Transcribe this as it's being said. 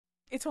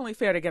It's only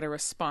fair to get a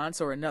response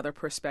or another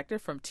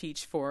perspective from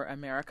Teach for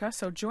America.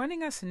 So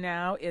joining us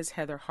now is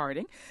Heather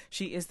Harding.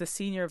 She is the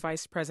Senior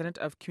Vice President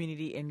of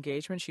Community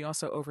Engagement. She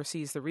also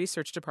oversees the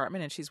research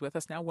department, and she's with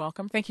us now.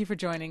 Welcome. Thank you for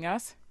joining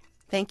us.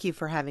 Thank you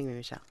for having me,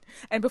 Michelle.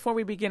 And before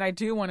we begin, I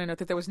do want to note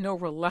that there was no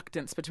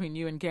reluctance between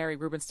you and Gary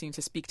Rubenstein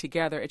to speak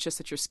together. It's just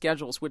that your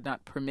schedules would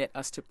not permit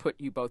us to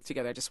put you both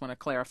together. I just want to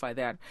clarify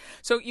that.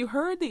 So you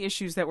heard the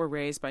issues that were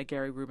raised by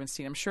Gary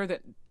Rubenstein. I'm sure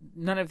that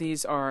none of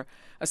these are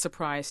a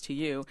surprise to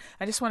you.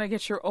 I just want to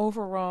get your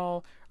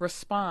overall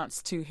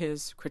response to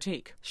his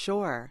critique.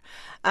 Sure.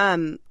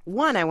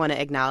 One, I want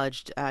to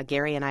acknowledge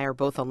Gary and I are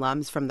both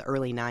alums from the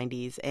early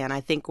 90s. And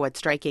I think what's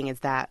striking is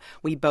that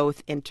we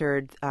both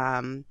entered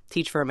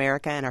Teach for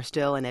America and are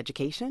still in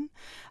education.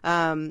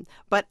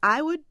 But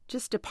I would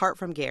just depart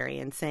from Gary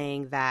in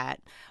saying that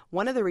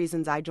one of the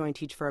reasons I joined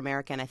Teach for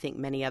America, and I think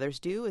many others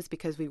do, is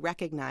because we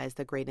recognize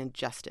the great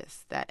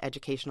injustice that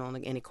educational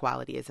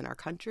inequality is in our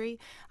country.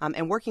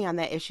 And working on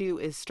that issue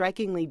is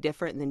strikingly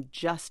different than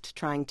just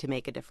trying to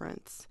make a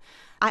difference.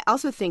 I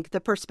also think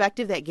the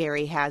perspective that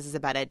Gary has is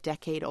about a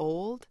decade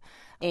old.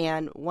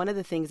 And one of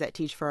the things that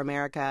Teach for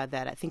America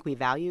that I think we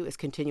value is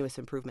continuous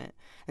improvement.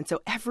 And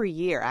so every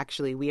year,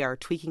 actually, we are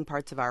tweaking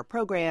parts of our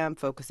program,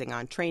 focusing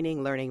on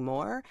training, learning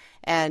more,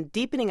 and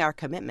deepening our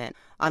commitment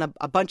on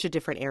a bunch of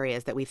different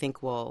areas that we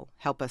think will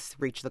help us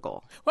reach the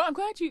goal. Well, I'm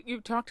glad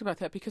you talked about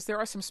that, because there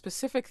are some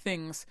specific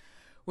things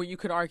where you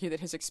could argue that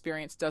his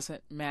experience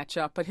doesn't match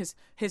up. But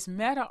his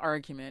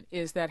meta-argument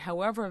is that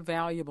however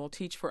valuable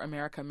Teach for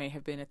America may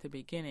have been at the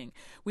beginning,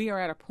 we are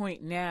at a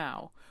point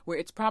now where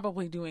it's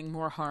probably doing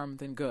more harm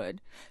than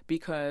good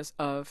because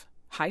of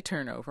high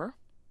turnover,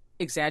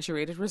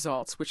 exaggerated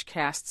results, which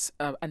casts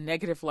a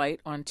negative light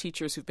on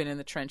teachers who've been in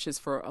the trenches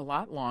for a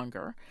lot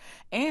longer,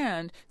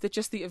 and that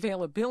just the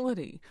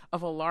availability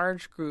of a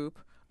large group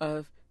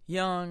of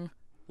young,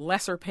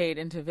 lesser paid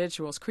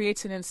individuals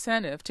creates an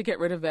incentive to get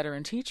rid of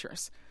veteran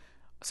teachers.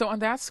 So on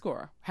that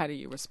score, how do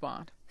you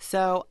respond?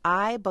 So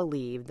I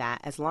believe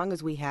that as long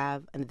as we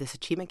have this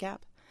achievement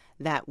gap,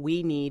 that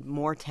we need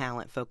more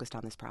talent focused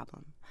on this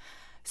problem.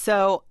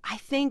 So I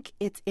think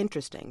it's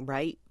interesting,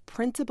 right?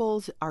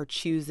 Principals are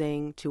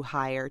choosing to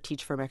hire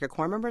Teach for America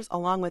Corps members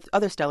along with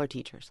other stellar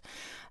teachers.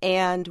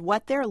 And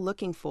what they're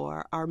looking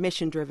for are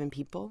mission-driven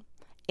people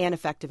and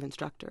effective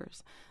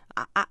instructors.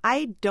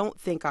 I don't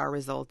think our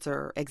results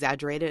are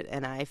exaggerated,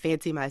 and I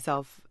fancy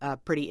myself a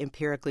pretty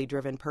empirically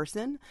driven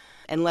person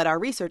and led our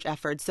research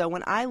efforts. So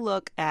when I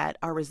look at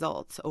our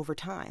results over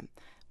time,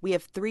 we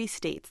have 3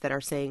 states that are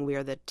saying we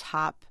are the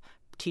top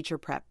teacher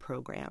prep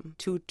program,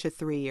 2 to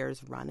 3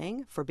 years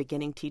running for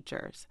beginning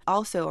teachers.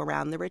 Also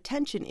around the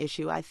retention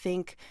issue, I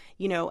think,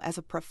 as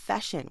a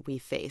profession, we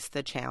face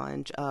the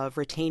challenge of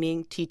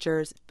retaining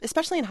teachers,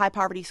 especially in high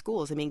poverty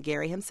schools. I mean,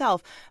 Gary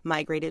himself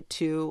migrated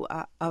to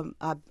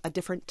a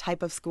different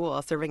type of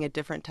school, serving a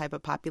different type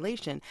of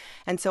population.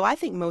 And so I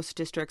think most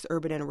districts,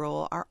 urban and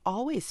rural, are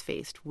always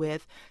faced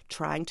with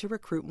trying to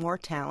recruit more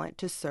talent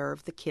to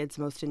serve the kids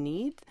most in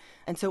need.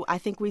 And so I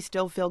think we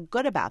still feel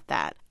good about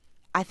that.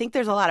 I think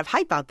there's a lot of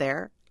hype out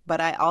there,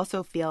 but I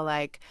also feel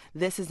like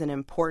this is an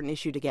important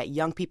issue to get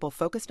young people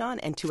focused on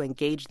and to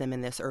engage them in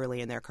this early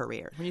in their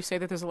career. When you say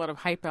that there's a lot of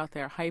hype out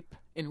there, hype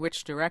in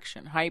which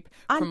direction? Hype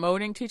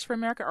promoting Teach for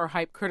America or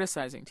hype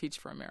criticizing Teach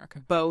for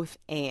America? Both,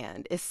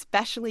 and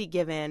especially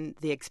given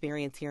the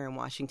experience here in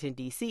Washington,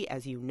 D.C.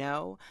 As you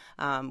know,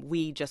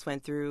 we just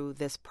went through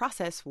this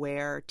process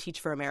where Teach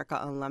for America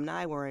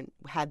alumni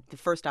had the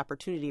first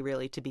opportunity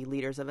really to be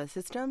leaders of a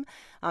system.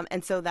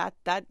 And so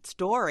that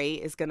story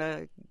is going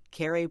to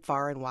carry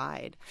far and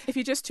wide. If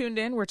you just tuned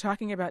in, we're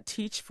talking about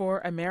Teach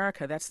for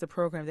America. That's the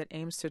program that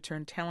aims to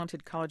turn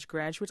talented college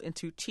graduates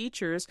into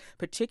teachers,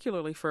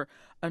 particularly for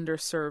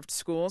underserved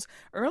schools.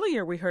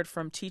 Earlier, we heard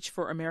from Teach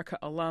for America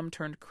alum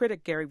turned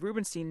critic Gary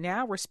Rubenstein.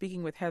 Now we're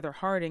speaking with Heather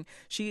Harding.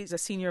 She's a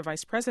senior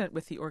vice president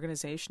with the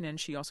organization, and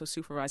she also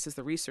supervises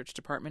the research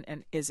department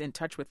and is in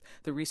touch with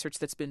the research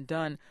that's been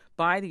done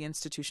by the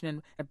institution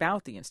and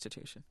about the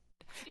institution.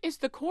 Is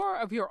the core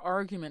of your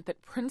argument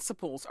that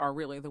principals are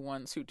really the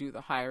ones who do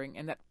the hiring,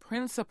 and that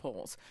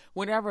principals,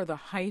 whatever the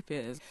hype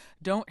is,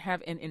 don't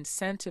have an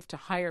incentive to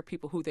hire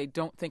people who they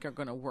don't think are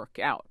going to work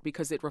out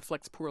because it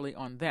reflects poorly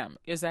on them?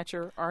 Is that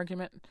your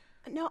argument?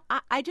 No,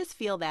 I just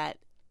feel that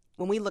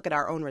when we look at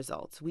our own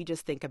results, we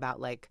just think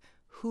about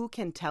who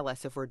can tell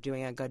us if we're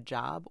doing a good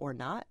job or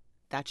not.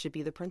 That should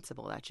be the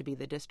principal. That should be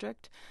the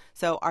district.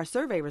 So our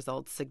survey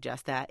results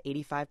suggest that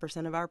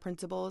 85% of our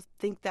principals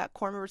think that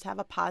Corps members have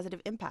a positive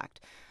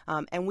impact.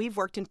 And we've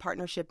worked in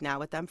partnership now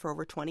with them for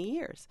over 20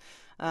 years.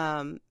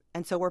 And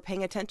so we're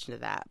paying attention to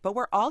that. But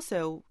we're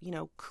also,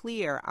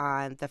 clear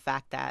on the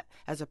fact that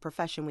as a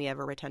profession, we have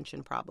a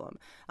retention problem.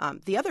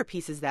 The other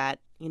piece is that,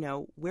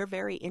 we're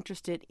very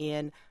interested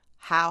in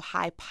how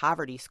high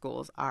poverty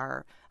schools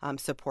are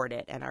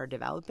supported and are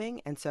developing.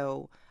 And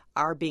so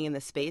our being in the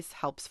space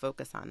helps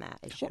focus on that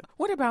issue.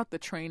 What about the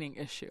training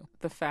issue?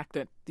 The fact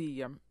that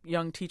the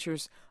young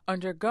teachers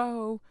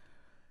undergo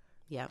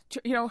Yeah.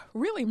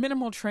 Really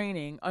minimal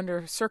training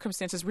under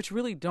circumstances which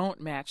really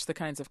don't match the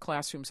kinds of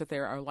classrooms that they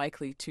are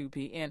likely to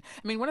be in.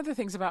 I mean, one of the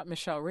things about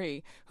Michelle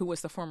Rhee, who was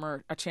the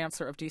former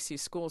chancellor of D.C.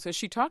 schools, is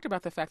she talked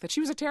about the fact that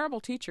she was a terrible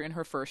teacher in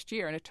her first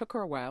year, and it took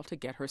her a while to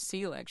get her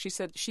sea legs. She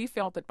said she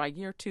felt that by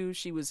year 2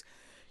 she was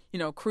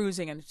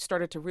cruising and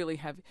started to really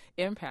have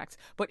impacts.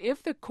 But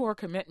if the core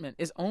commitment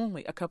is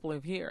only a couple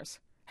of years,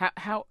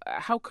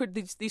 how could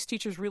these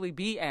teachers really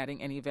be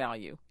adding any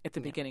value at the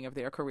beginning of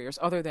their careers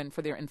other than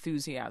for their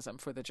enthusiasm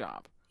for the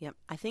job? Yep.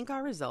 I think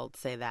our results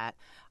say that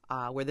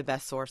we're the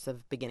best source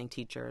of beginning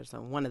teachers,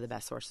 and one of the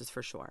best sources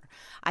for sure.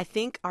 I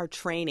think our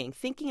training,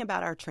 thinking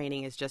about our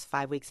training as just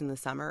 5 weeks in the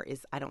summer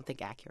is, I don't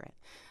think, accurate.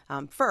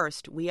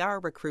 First, we are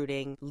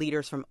recruiting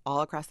leaders from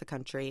all across the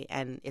country,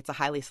 and it's a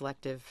highly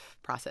selective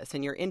process.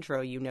 In your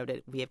intro, you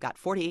noted we have got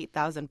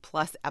 48,000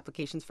 plus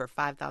applications for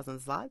 5,000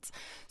 slots.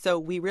 So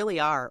we really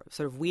are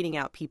sort of weeding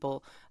out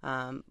people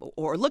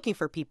or looking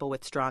for people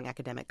with strong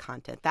academic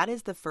content. That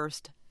is the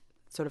first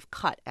sort of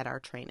cut at our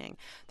training.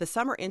 The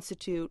Summer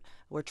Institute,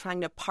 we're trying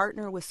to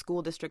partner with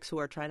school districts who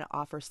are trying to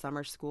offer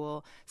summer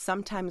school.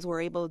 Sometimes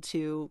we're able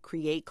to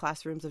create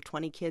classrooms of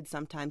 20 kids,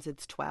 sometimes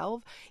it's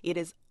 12. It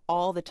is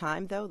all the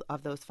time, though,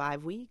 of those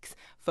 5 weeks,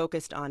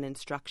 focused on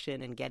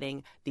instruction and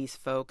getting these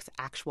folks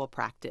actual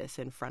practice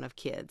in front of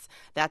kids.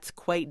 That's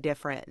quite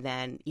different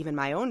than even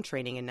my own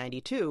training in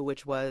 92,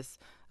 which was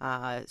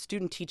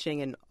student teaching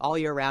in all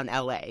year round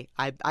LA.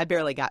 I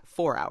barely got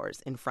 4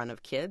 hours in front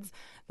of kids.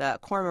 The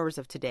core members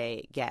of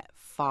today get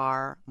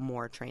far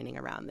more training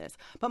around this.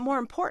 But more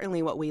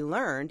importantly, what we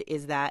learned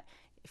is that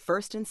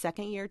first and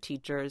second year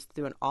teachers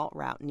through an alt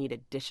route need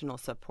additional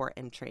support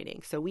and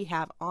training. So we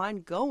have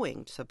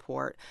ongoing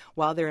support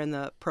while they're in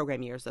the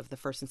program years of the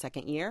first and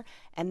second year,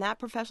 and that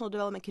professional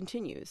development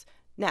continues.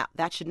 Now,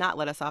 that should not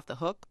let us off the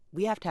hook.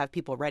 We have to have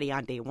people ready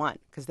on day one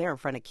because they're in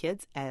front of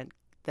kids and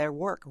their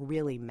work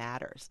really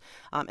matters.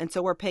 And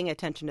so we're paying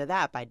attention to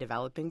that by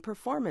developing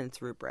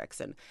performance rubrics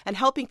and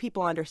helping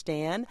people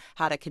understand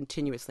how to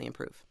continuously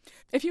improve.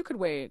 If you could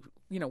wave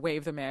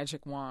the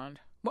magic wand,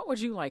 what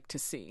would you like to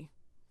see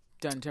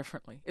done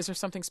differently? Is there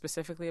something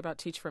specifically about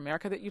Teach for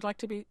America that you'd like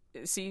to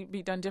see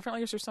be done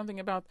differently? Or is there something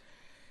about,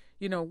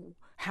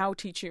 how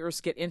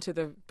teachers get into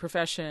the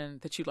profession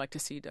that you'd like to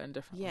see done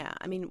differently? Yeah,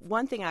 I mean,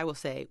 one thing I will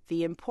say,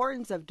 the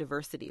importance of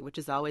diversity, which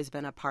has always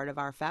been a part of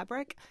our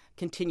fabric,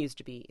 continues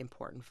to be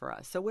important for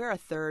us. So we're a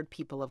third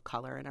people of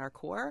color in our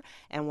core,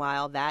 and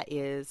while that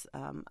is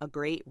a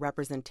great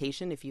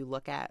representation, if you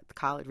look at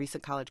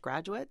recent college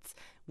graduates,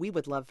 we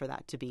would love for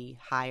that to be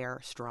higher,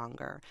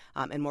 stronger,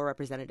 and more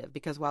representative.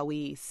 Because while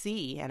we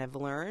see and have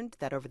learned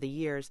that over the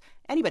years,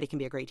 anybody can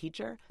be a great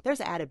teacher,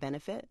 there's added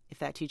benefit if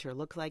that teacher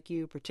looks like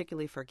you,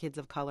 particularly for kids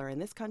of color in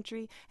this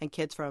country and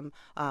kids from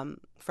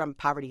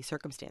poverty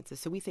circumstances.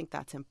 So we think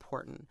that's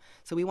important.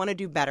 So we want to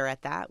do better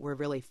at that. We're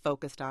really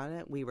focused on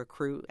it. We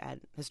recruit at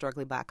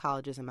historically black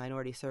colleges and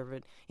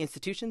minority-served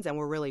institutions, and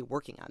we're really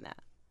working on that.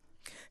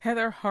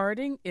 Heather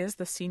Harding is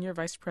the Senior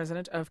Vice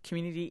President of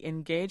Community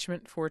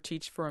Engagement for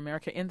Teach for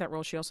America. In that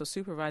role, she also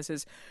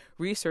supervises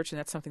research, and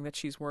that's something that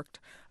she's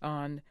worked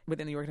on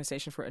within the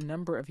organization for a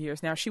number of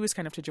years now. She was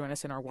kind enough to join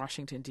us in our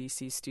Washington,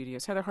 D.C.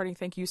 studios. Heather Harding,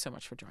 thank you so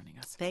much for joining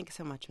us. Thanks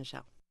so much,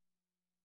 Michelle.